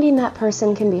 Finding that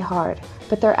person can be hard,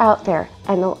 but they're out there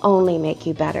and they'll only make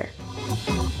you better.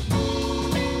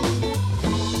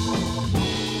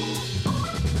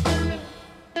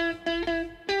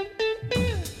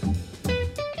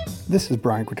 This is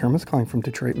Brian Quatermas calling from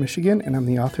Detroit, Michigan, and I'm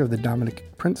the author of the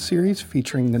Dominic Prince series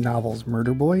featuring the novels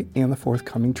Murder Boy and the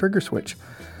forthcoming Trigger Switch.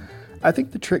 I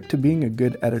think the trick to being a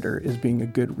good editor is being a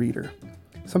good reader.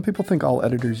 Some people think all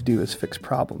editors do is fix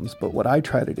problems, but what I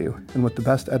try to do, and what the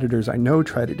best editors I know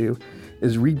try to do,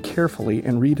 is read carefully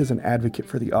and read as an advocate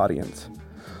for the audience.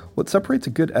 What separates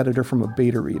a good editor from a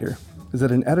beta reader is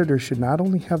that an editor should not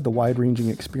only have the wide-ranging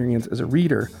experience as a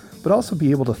reader, but also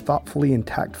be able to thoughtfully and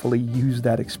tactfully use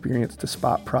that experience to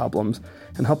spot problems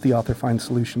and help the author find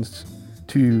solutions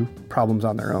to problems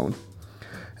on their own.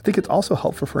 I think it's also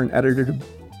helpful for an editor to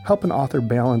help an author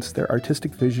balance their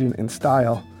artistic vision and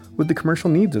style with the commercial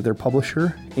needs of their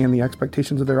publisher and the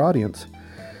expectations of their audience.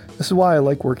 This is why I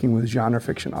like working with genre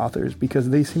fiction authors, because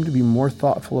they seem to be more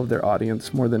thoughtful of their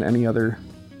audience more than any other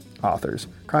authors,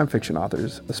 crime fiction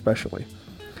authors especially.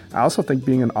 I also think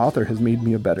being an author has made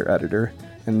me a better editor,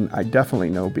 and I definitely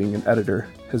know being an editor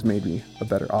has made me a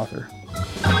better author.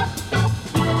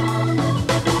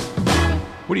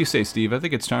 What do you say, Steve? I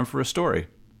think it's time for a story.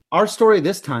 Our story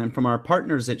this time from our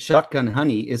partners at Shotgun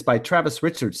Honey is by Travis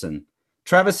Richardson.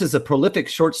 Travis is a prolific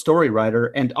short story writer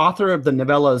and author of the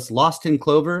novellas Lost in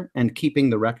Clover and Keeping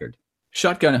the Record.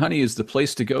 Shotgun Honey is the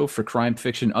place to go for crime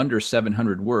fiction under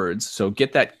 700 words, so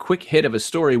get that quick hit of a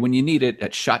story when you need it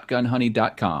at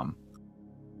shotgunhoney.com.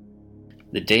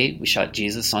 The Day We Shot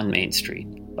Jesus on Main Street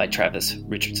by Travis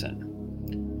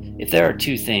Richardson. If there are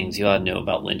two things you ought to know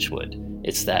about Lynchwood,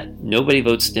 it's that nobody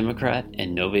votes Democrat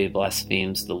and nobody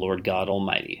blasphemes the Lord God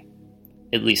Almighty,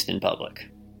 at least in public.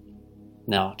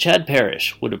 Now, Chad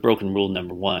Parrish would have broken rule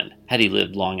number 1 had he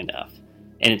lived long enough.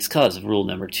 And it's because of rule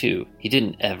number 2, he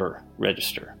didn't ever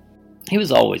register. He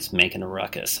was always making a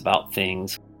ruckus about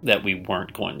things that we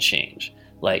weren't going to change,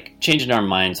 like changing our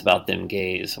minds about them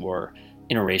gays or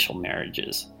interracial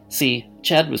marriages. See,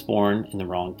 Chad was born in the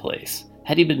wrong place.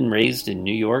 Had he been raised in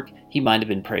New York, he might have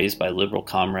been praised by liberal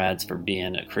comrades for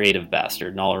being a creative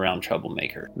bastard and all-around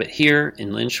troublemaker. But here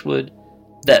in Lynchwood,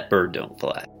 that bird don't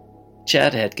fly.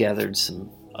 Chad had gathered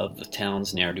some of the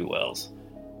town's ne'er-do-wells.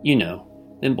 You know,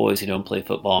 them boys who don't play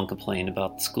football and complain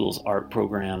about the school's art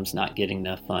programs not getting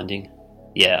enough funding.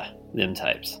 Yeah, them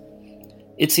types.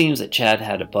 It seems that Chad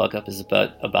had a bug up his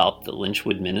butt about the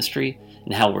Lynchwood ministry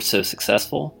and how we're so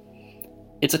successful.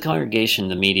 It's a congregation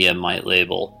the media might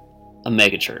label a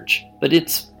megachurch, but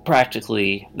it's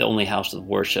practically the only house of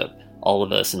worship all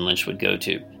of us in Lynchwood go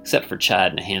to, except for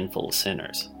Chad and a handful of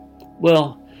sinners.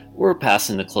 Well, we're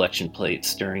passing the collection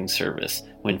plates during service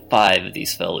when 5 of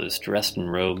these fellows, dressed in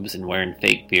robes and wearing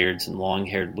fake beards and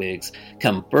long-haired wigs,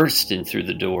 come bursting through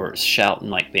the doors, shouting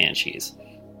like banshees.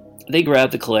 They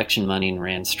grabbed the collection money and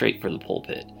ran straight for the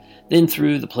pulpit, then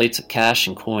threw the plates of cash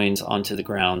and coins onto the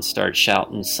ground, started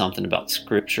shouting something about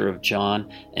Scripture of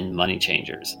John and money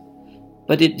changers.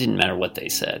 But it didn't matter what they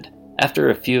said. After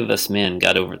a few of us men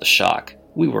got over the shock,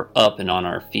 we were up and on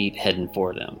our feet heading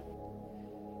for them.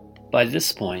 By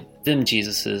this point, them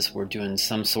Jesuses were doing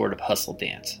some sort of hustle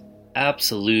dance.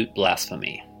 Absolute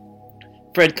blasphemy.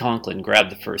 Fred Conklin grabbed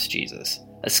the first Jesus,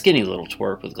 a skinny little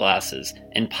twerp with glasses,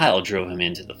 and pile drove him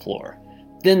into the floor.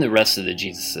 Then the rest of the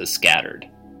Jesuses scattered.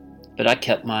 But I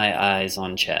kept my eyes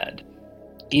on Chad.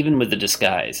 Even with the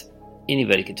disguise,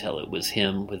 anybody could tell it was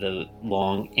him with a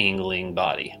long, angling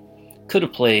body. Could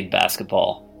have played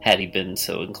basketball had he been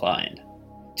so inclined.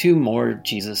 2 more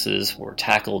Jesuses were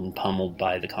tackled and pummeled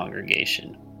by the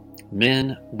congregation.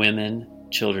 Men, women,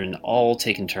 children all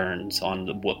taking turns on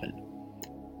the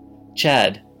whooping.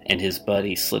 Chad and his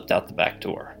buddy slipped out the back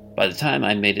door. By the time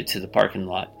I made it to the parking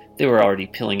lot, they were already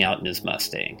peeling out in his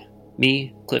Mustang.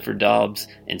 Me, Clifford Dobbs,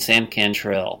 and Sam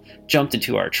Cantrell jumped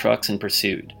into our trucks and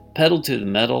pursued, pedaled to the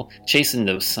metal, chasing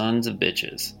those sons of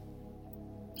bitches.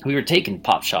 We were taking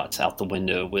pop shots out the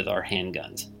window with our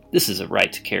handguns. This is a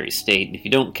right to carry state, and if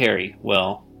you don't carry,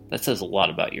 well, that says a lot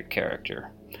about your character.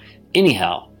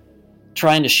 Anyhow,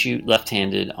 trying to shoot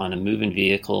left-handed on a moving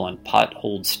vehicle on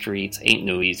potholed streets ain't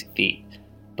no easy feat,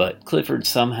 but Clifford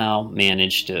somehow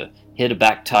managed to hit a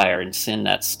back tire and send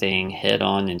that Stang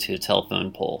head-on into a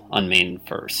telephone pole on Main and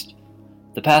First.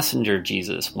 The passenger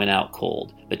Jesus went out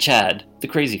cold, but Chad, the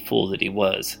crazy fool that he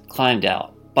was, climbed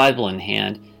out, Bible in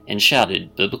hand, and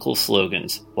shouted biblical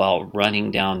slogans while running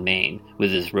down Main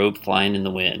with his robe flying in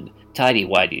the wind,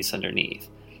 tighty-whities underneath.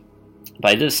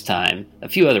 By this time, a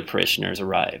few other parishioners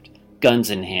arrived, guns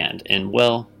in hand, and,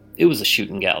 well, it was a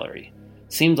shooting gallery.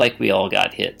 Seemed like we all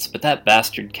got hits, but that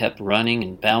bastard kept running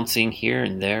and bouncing here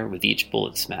and there with each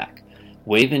bullet smack,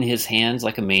 waving his hands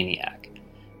like a maniac.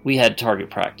 We had target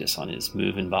practice on his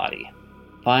moving body.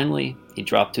 Finally, he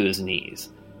dropped to his knees,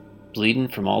 bleeding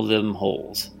from all them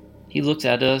holes. He looked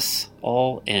at us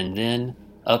all and then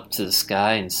up to the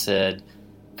sky and said,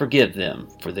 "Forgive them,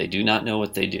 for they do not know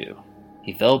what they do."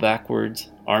 He fell backwards,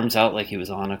 arms out like he was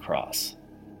on a cross.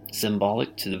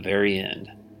 Symbolic to the very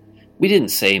end. We didn't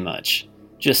say much,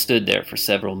 just stood there for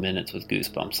several minutes with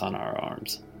goosebumps on our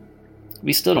arms.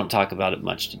 We still don't talk about it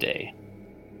much today.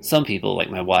 Some people, like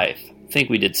my wife, think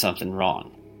we did something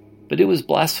wrong, but it was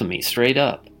blasphemy straight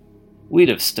up. We'd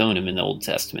have stoned him in the Old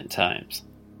Testament times.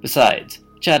 Besides,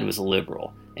 Chad was a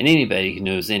liberal, and anybody who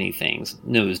knows anything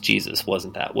knows Jesus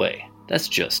wasn't that way. That's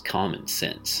just common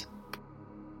sense.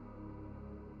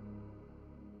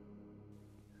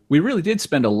 We really did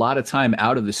spend a lot of time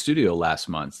out of the studio last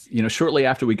month. Shortly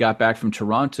after we got back from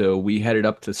Toronto, we headed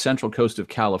up to the Central Coast of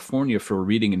California for a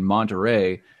reading in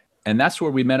Monterey, and that's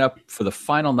where we met up for the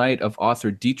final night of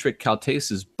author Dietrich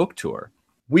Kaltese's book tour.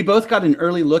 We both got an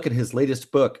early look at his latest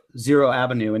book, Zero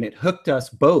Avenue, and it hooked us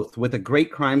both with a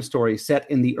great crime story set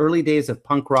in the early days of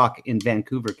punk rock in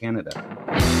Vancouver, Canada.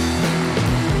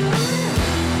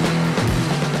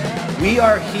 We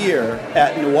are here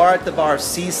at Noir at the Bar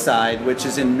Seaside, which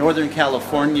is in Northern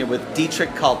California, with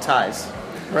Dietrich Kaltese.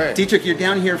 Right. Dietrich, you're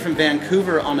down here from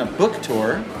Vancouver on a book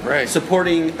tour, right,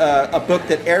 supporting a book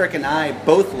that Eric and I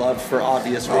both love for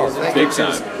obvious reasons. Big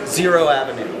time. Zero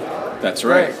Avenue. That's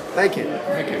right. Thank you.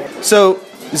 So,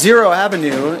 Zero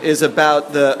Avenue is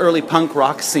about the early punk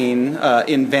rock scene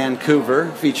in Vancouver,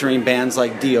 featuring bands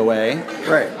like DOA.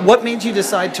 Right. What made you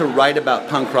decide to write about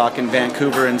punk rock in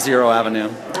Vancouver and Zero Avenue?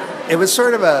 It was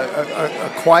sort of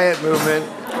a quiet movement,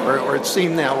 or it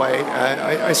seemed that way.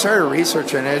 I started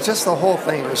researching it. It's just the whole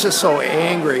thing. It was just so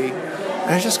angry,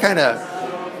 and it just kind of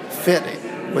fit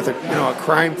with a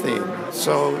crime theme.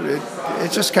 So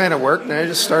it just kind of worked, and I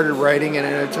just started writing it,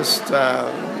 and it just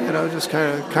just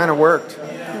kind of worked.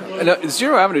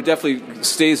 Zero Avenue definitely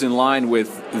stays in line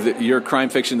with your crime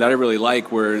fiction that I really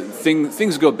like, where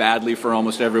things go badly for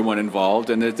almost everyone involved,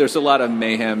 and there's a lot of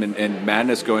mayhem and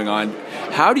madness going on.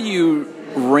 How do you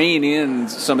rein in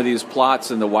some of these plots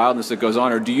and the wildness that goes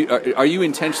on, or are you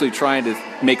intentionally trying to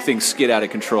make things skid out of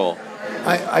control?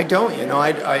 I don't,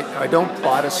 I don't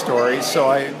plot a story, so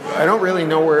I don't really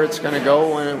know where it's going to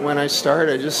go when I start.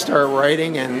 I just start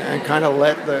writing and kind of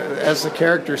as the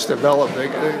characters develop,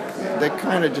 they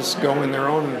kind of just go in their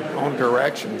own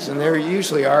directions. And there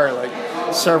usually are like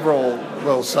several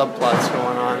little subplots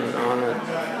going on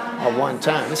at one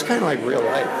time. It's kind of like real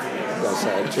life does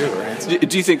that too, right?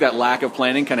 Do you think that lack of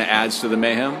planning kind of adds to the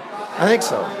mayhem? I think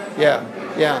so,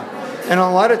 yeah. And a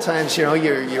lot of times, you're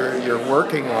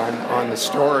working on the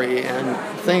story, and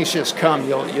things just come.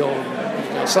 You'll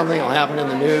something will happen in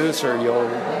the news, or you'll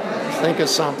think of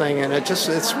something, and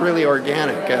it's really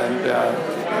organic, and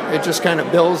it just kind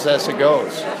of builds as it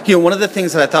goes. One of the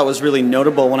things that I thought was really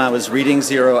notable when I was reading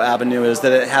Zero Avenue is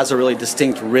that it has a really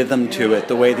distinct rhythm to it,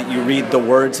 the way that you read the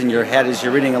words in your head as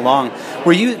you're reading along.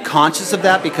 Were you conscious of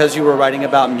that because you were writing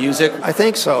about music? I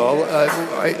think so.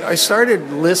 I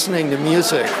started listening to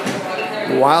music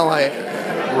while I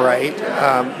write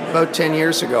about 10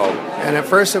 years ago. And at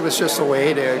first it was just a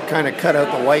way to kind of cut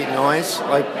out the white noise,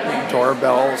 like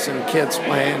doorbells and kids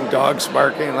playing, dogs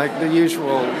barking, like the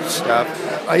usual stuff.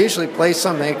 I usually play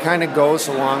something that kind of goes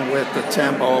along with the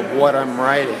tempo of what I'm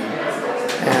writing.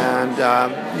 And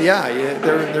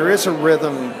there is a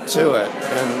rhythm to it.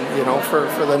 And,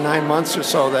 for the 9 months or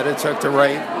so that it took to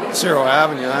write Zero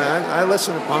Avenue, I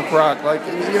listened to punk rock, like,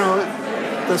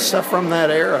 the stuff from that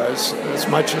era as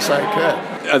much as I could.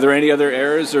 Are there any other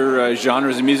eras or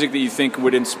genres of music that you think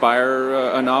would inspire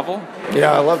a novel?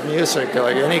 Yeah, I love music,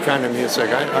 like any kind of music.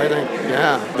 I think,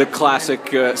 yeah. The classic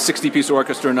 60-piece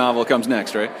orchestra novel comes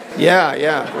next, right?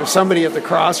 Yeah. Or somebody at the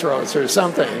crossroads or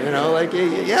something,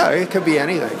 it could be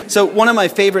anything. So one of my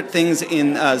favorite things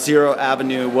in Zero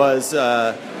Avenue was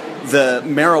the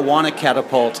marijuana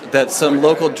catapult that some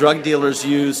local drug dealers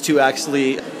use to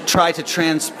actually try to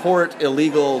transport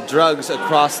illegal drugs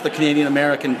across the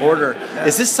Canadian-American border. Yeah.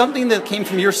 Is this something that came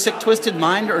from your sick, twisted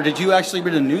mind, or did you actually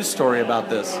read a news story about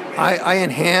this? I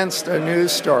enhanced a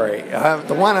news story.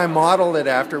 The one I modeled it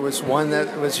after was one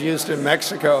that was used in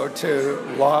Mexico to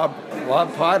lob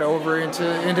pot over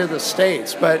into the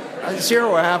States. But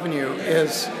Zero Avenue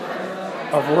is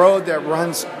a road that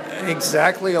runs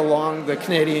exactly along the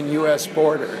Canadian-U.S.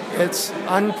 border. It's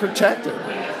unprotected.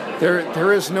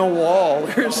 There is no wall.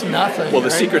 There's nothing. Well, the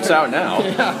secret's out now.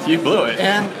 Yeah. You blew it.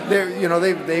 And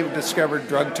they've discovered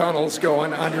drug tunnels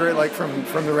going under it, like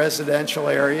from the residential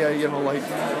area, like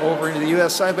over into the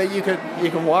U.S. side. But you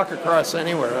can walk across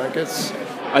anywhere. Like it's.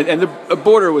 And the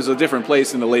border was a different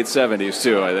place in the late 70s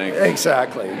too, I think.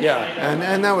 Exactly. Yeah.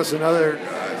 And that was another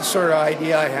sort of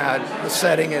idea I had,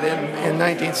 setting it in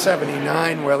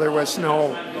 1979, where there was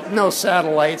no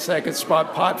satellites that could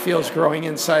spot pot fields growing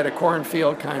inside a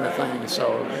cornfield kind of thing.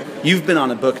 So you've been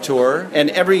on a book tour, and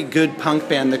every good punk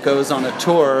band that goes on a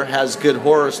tour has good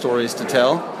horror stories to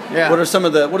tell. Yeah. What are some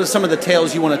of the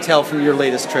tales you want to tell from your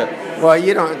latest trip? Well,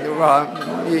 you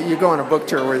go on a book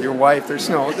tour with your wife. There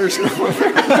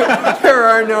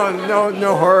are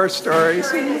no horror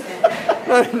stories.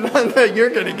 None that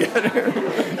you're going to get.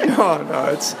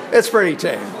 No, it's pretty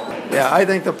tame. Yeah, I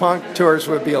think the punk tours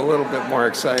would be a little bit more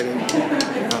exciting.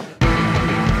 Yeah.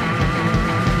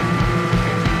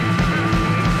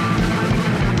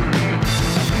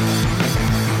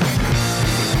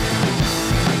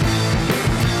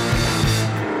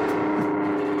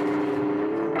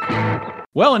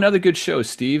 Well, another good show,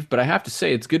 Steve, but I have to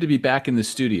say it's good to be back in the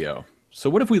studio.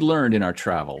 So what have we learned in our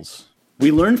travels?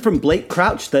 We learned from Blake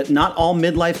Crouch that not all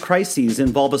midlife crises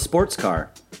involve a sports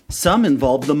car. Some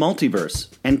involve the multiverse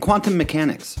and quantum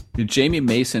mechanics. Jamie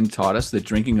Mason taught us that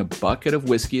drinking a bucket of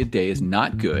whiskey a day is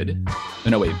not good.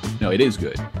 No, it is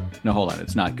good. No, hold on,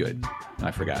 it's not good.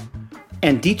 I forgot.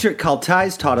 And Dietrich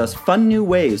Kaltais taught us fun new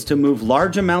ways to move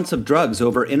large amounts of drugs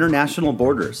over international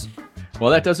borders. Well,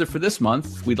 that does it for this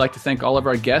month. We'd like to thank all of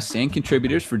our guests and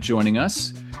contributors for joining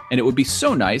us. And it would be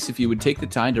so nice if you would take the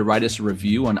time to write us a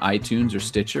review on iTunes or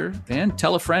Stitcher and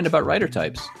tell a friend about Writer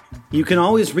Types. You can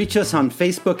always reach us on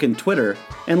Facebook and Twitter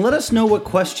and let us know what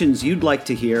questions you'd like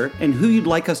to hear and who you'd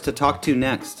like us to talk to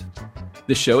next.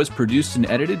 The show is produced and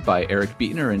edited by Eric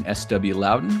Beetner and S.W.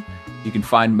 Loudon. You can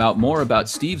find out more about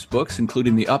Steve's books,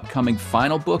 including the upcoming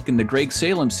final book in the Greg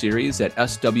Salem series at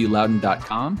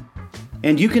swloudon.com.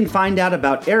 And you can find out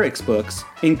about Eric's books,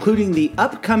 including the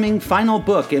upcoming final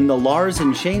book in the Lars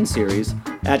and Shane series,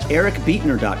 at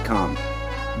ericbeetner.com.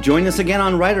 Join us again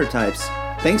on Writer Types.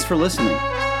 Thanks for listening.